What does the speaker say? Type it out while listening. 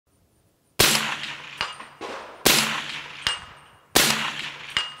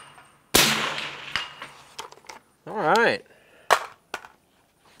right.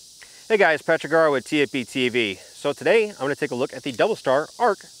 Hey guys, Patrick R with TFBTV. So today I'm going to take a look at the Doublestar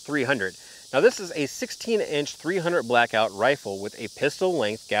ARC 300. Now this is a 16-inch 300 Blackout rifle with a pistol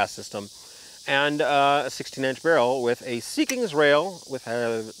length gas system and a 16-inch barrel with a Seekings rail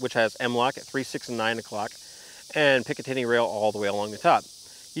which has M-lock at 3, 6, and 9 o'clock and Picatinny rail all the way along the top.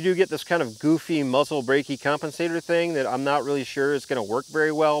 You do get this kind of goofy muzzle brakey compensator thing that I'm not really sure is going to work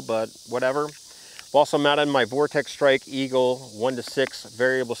very well, but whatever. I've also mounted my Vortex Strike Eagle 1:6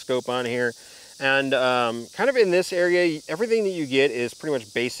 variable scope on here. And kind of in this area, everything that you get is pretty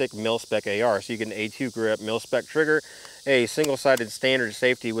much basic mil-spec AR. So you get an A2 grip, mil-spec trigger, a single-sided standard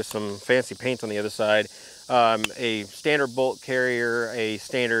safety with some fancy paint on the other side, a standard bolt carrier, a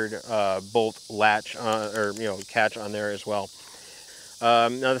standard bolt latch, or catch on there as well.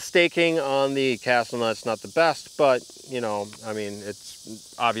 Now the staking on the castle nut's not the best, but I mean,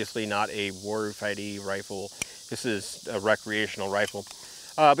 it's obviously not a warfighty rifle. This is a recreational rifle.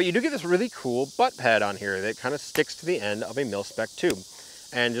 But you do get this really cool butt pad on here that kind of sticks to the end of a mil-spec tube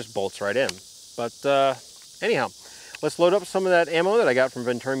and just bolts right in. But anyhow, let's load up some of that ammo that I got from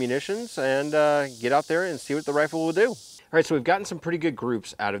Ventura Munitions and get out there and see what the rifle will do. All right, so we've gotten some pretty good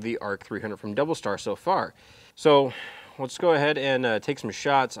groups out of the ARC 300 from Doublestar so far. So let's go ahead and take some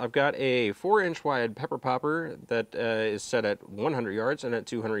shots. I've got a 4-inch wide pepper popper that is set at 100 yards, and at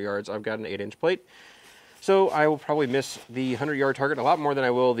 200 yards I've got an 8-inch plate. So I will probably miss the 100-yard target a lot more than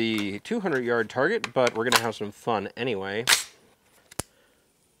I will the 200-yard target, but we're going to have some fun anyway.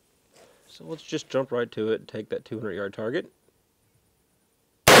 So let's just jump right to it and take that 200-yard target.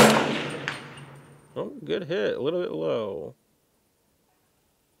 Oh, good hit, a little bit low.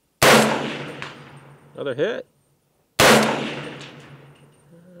 Another hit.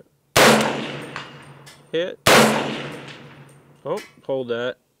 Hit. Oh, hold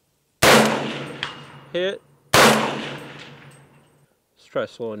that. Hit. Let's try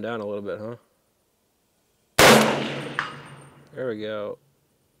slowing down a little bit, huh? There we go.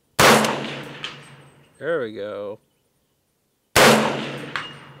 There we go.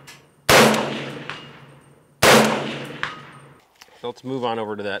 So let's move on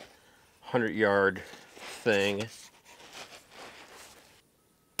over to that 100-yard thing.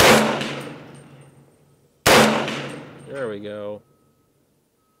 There we go.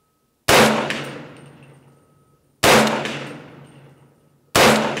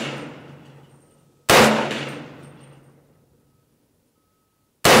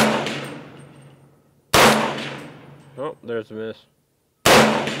 Oh, there's a miss.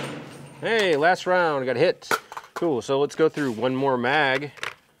 Hey, last round, got hit. Cool, so let's go through one more mag.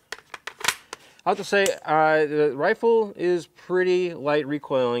 I have to say, the rifle is pretty light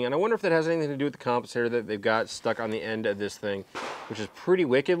recoiling, and I wonder if that has anything to do with the compensator that they've got stuck on the end of this thing, which is pretty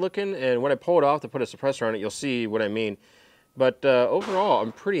wicked looking, and when I pull it off to put a suppressor on it, you'll see what I mean. But overall,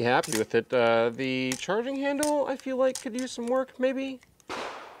 I'm pretty happy with it. The charging handle, I feel like, could use some work, maybe.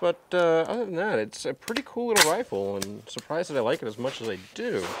 But other than that, it's a pretty cool little rifle, and surprised that I like it as much as I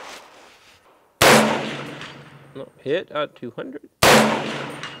do. No, hit at 200.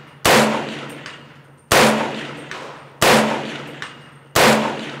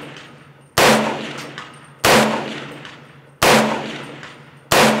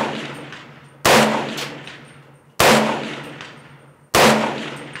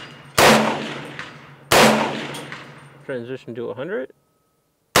 Transition to 100.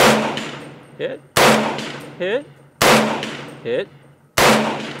 Hit. Hit. Hit.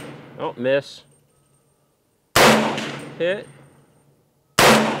 Oh, miss. Hit.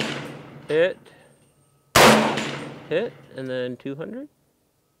 Hit. Hit. And then 200.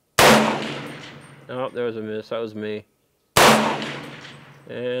 Oh, there was a miss. That was me.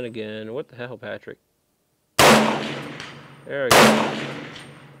 And again. What the hell, Patrick? There we go.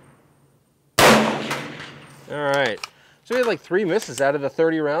 Alright. So we had like 3 misses out of the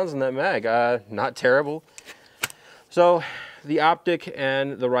 30 rounds in that mag. Not terrible. So the optic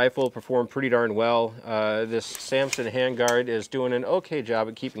and the rifle perform pretty darn well. This Samson handguard is doing an okay job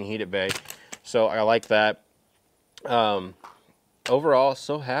at keeping heat at bay. So I like that. Overall,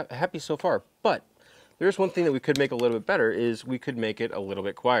 so happy so far. But there's one thing that we could make a little bit better is we could make it a little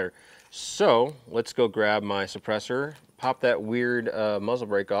bit quieter. So let's go grab my suppressor, pop that weird muzzle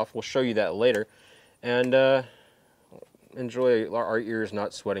brake off. We'll show you that later. And enjoy our ears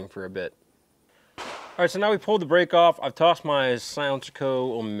not sweating for a bit. All right, so now we pulled the brake off. I've tossed my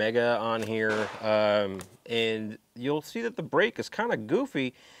Silencerco Omega on here, and you'll see that the brake is kind of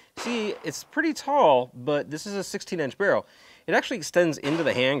goofy. See, it's pretty tall, but this is a 16-inch barrel. It actually extends into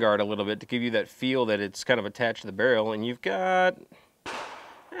the handguard a little bit to give you that feel that it's kind of attached to the barrel, and you've got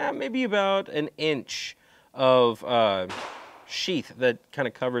maybe about an inch of sheath that kind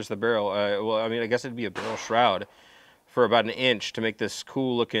of covers the barrel. Well, I mean, I guess it'd be a barrel shroud for about 1 inch to make this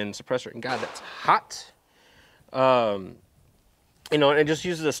cool looking suppressor. And God, that's hot. You know, it just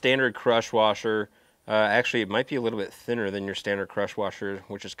uses a standard crush washer. Actually, it might be a little bit thinner than your standard crush washer,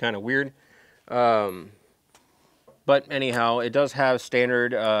 which is kind of weird. But anyhow, it does have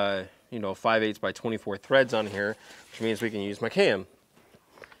standard, you know, 5/8 by 24 threads on here, which means we can use my cam.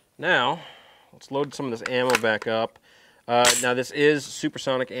 Now, let's load some of this ammo back up. Now, this is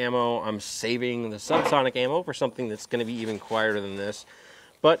supersonic ammo. I'm saving the subsonic ammo for something that's going to be even quieter than this,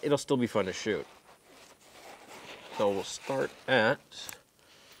 but it'll still be fun to shoot. So we'll start at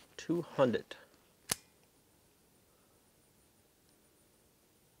 200.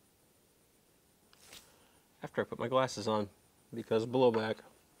 After I put my glasses on, because blowback.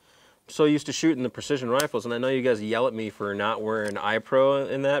 I'm so used to shooting the precision rifles, and I know you guys yell at me for not wearing iPro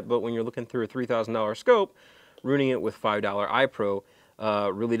in that, but when you're looking through a $3,000 scope, ruining it with $5 iPro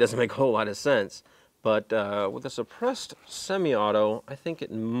really doesn't make a whole lot of sense. But with a suppressed semi-auto, I think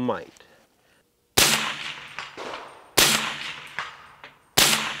it might.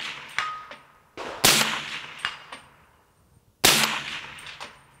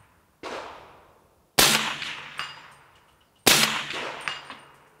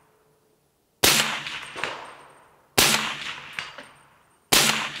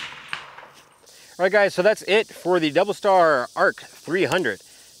 All right, guys, so that's it for the Doublestar ARC 300.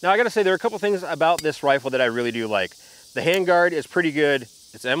 Now, I gotta say, there are a couple things about this rifle that I really do like. The handguard is pretty good.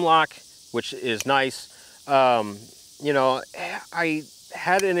 It's M-lock, which is nice. You know, I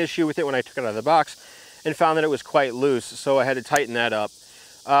had an issue with it when I took it out of the box and found that it was quite loose, so I had to tighten that up.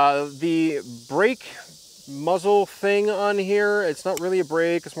 The brake muzzle thing on here, it's not really a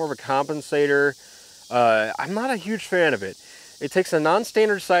brake, it's more of a compensator. I'm not a huge fan of it. It takes a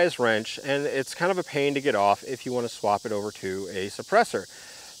non-standard size wrench, and it's kind of a pain to get off if you want to swap it over to a suppressor.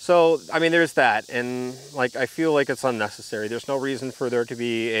 So, I mean, there's that, and like, I feel like it's unnecessary. There's no reason for there to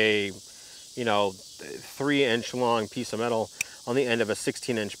be a, you know, 3-inch long piece of metal on the end of a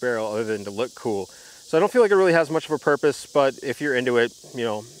 16-inch barrel other than to look cool. So I don't feel like it really has much of a purpose, but if you're into it, you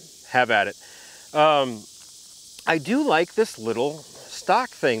know, have at it. I do like this little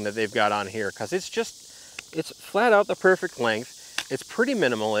stock thing that they've got on here, because it's flat out the perfect length. It's pretty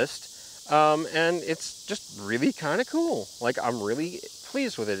minimalist, and it's just really kind of cool. Like, I'm really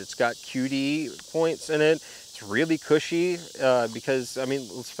pleased with it. It's got QD points in it. It's really cushy because, I mean,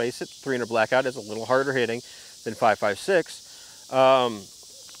 let's face it, 300 Blackout is a little harder hitting than 5.56.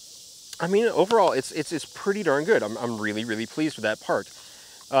 I mean, overall, it's pretty darn good. I'm really, really pleased with that part.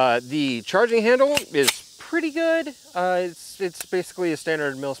 The charging handle is pretty good. It's basically a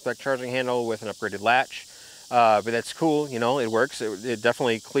standard mil-spec charging handle with an upgraded latch. But that's cool, you know, it works. It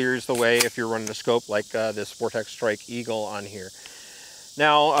definitely clears the way if you're running a scope like this Vortex Strike Eagle on here.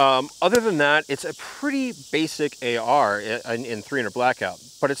 Now, other than that, it's a pretty basic AR in 300 Blackout,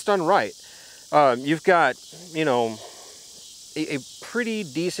 but it's done right. You've got, you know, a pretty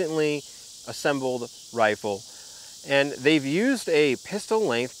decently assembled rifle, and they've used a pistol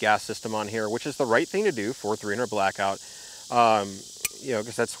length gas system on here, which is the right thing to do for 300 Blackout. You know,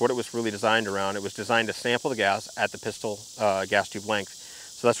 because that's what it was really designed around. It was designed to sample the gas at the pistol gas tube length.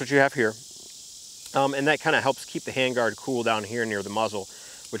 So that's what you have here. And that kind of helps keep the handguard cool down here near the muzzle,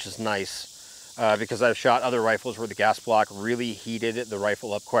 which is nice. Because I've shot other rifles where the gas block really heated the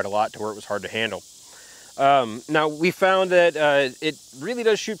rifle up quite a lot to where it was hard to handle. Now, we found that it really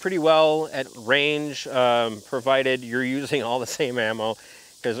does shoot pretty well at range, provided you're using all the same ammo.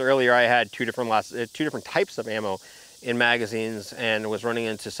 Because earlier I had two different types of ammo in magazines and was running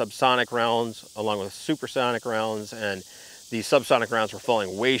into subsonic rounds along with supersonic rounds, and the subsonic rounds were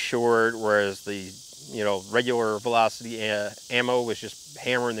falling way short, whereas the, you know, regular velocity ammo was just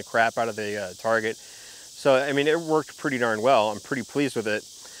hammering the crap out of the target. So, I mean, it worked pretty darn well. I'm pretty pleased with it.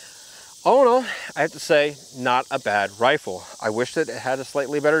 All in all, I have to say, not a bad rifle. I wish that it had a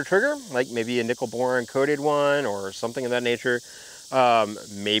slightly better trigger, like maybe a nickel boron coated one or something of that nature.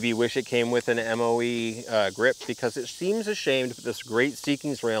 Maybe wish it came with an MOE grip, because it seems a shame to put this great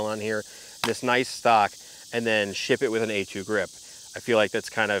Seekings rail on here, this nice stock, and then ship it with an A2 grip. I feel like that's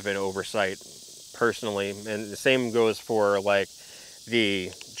kind of an oversight, personally, and the same goes for like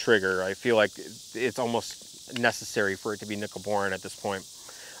the trigger. I feel like it's almost necessary for it to be nickel boron at this point.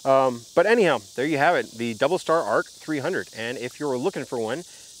 But anyhow, there you have it, the Doublestar ARC 300, and if you're looking for one,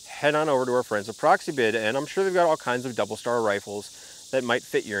 head on over to our friends at Proxibid, and I'm sure they've got all kinds of Doublestar rifles that might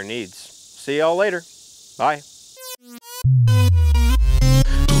fit your needs. See y'all later. Bye.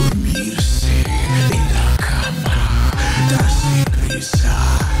 Dormirse en la cama, darse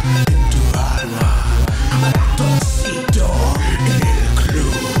prisa.